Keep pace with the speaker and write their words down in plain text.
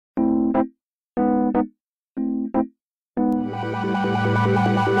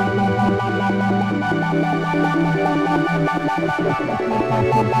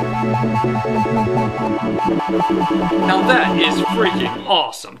Now that is freaking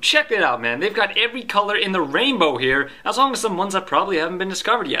awesome. Check it out, man. They've got every color in the rainbow here, as long as some ones that probably haven't been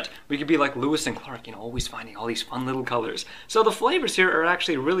discovered yet. We could be like Lewis and Clark, you know, always finding all these fun little colors. So the flavors here are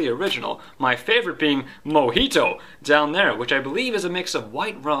actually really original. My favorite being Mojito down there, which I believe is a mix of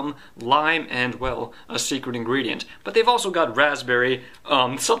white rum, lime, and, well, a secret ingredient. But they've also got raspberry,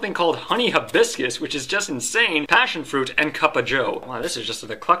 something called honey hibiscus, which is just insane, passion fruit, and Cuppa Joe. Wow, this is just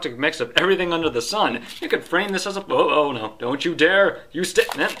an eclectic mix of everything under the sun. You could frame this as a... Oh no, don't you dare! You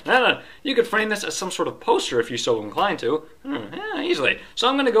You could frame this as some sort of poster if you're so inclined to. Yeah, easily. So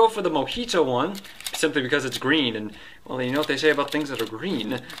I'm gonna go for the Mojito one, simply because it's green, and, well, you know what they say about things that are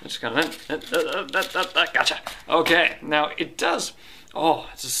green. It's kind of... Gotcha. Okay, now it does... Oh,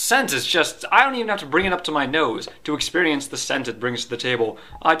 the scent is just... I don't even have to bring it up to my nose to experience the scent it brings to the table.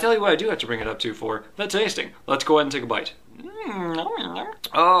 I tell you what I do have to bring it up to for the tasting. Let's go ahead and take a bite.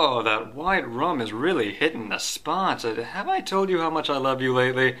 Oh, that white rum is really hitting the spot. Have I told you how much I love you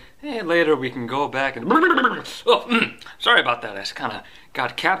lately? Hey, later we can go back and... Oh, sorry about that. I just kind of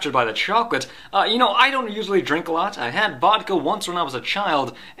got captured by the chocolate. You know, I don't usually drink a lot. I had vodka once when I was a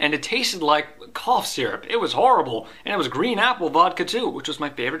child, and it tasted like cough syrup. It was horrible. And it was green apple vodka too, which was my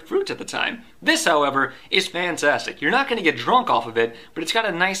favorite fruit at the time. This, however, is fantastic. You're not going to get drunk off of it, but it's got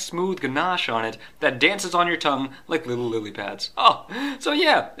a nice smooth ganache on it that dances on your tongue like little lily pads. Oh, so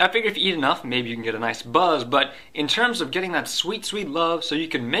yeah, I figure if you eat enough, maybe you can get a nice buzz, but in terms of getting that sweet, sweet love so you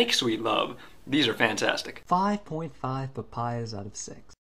can make sweet love, these are fantastic. 5.5 papayas out of 6.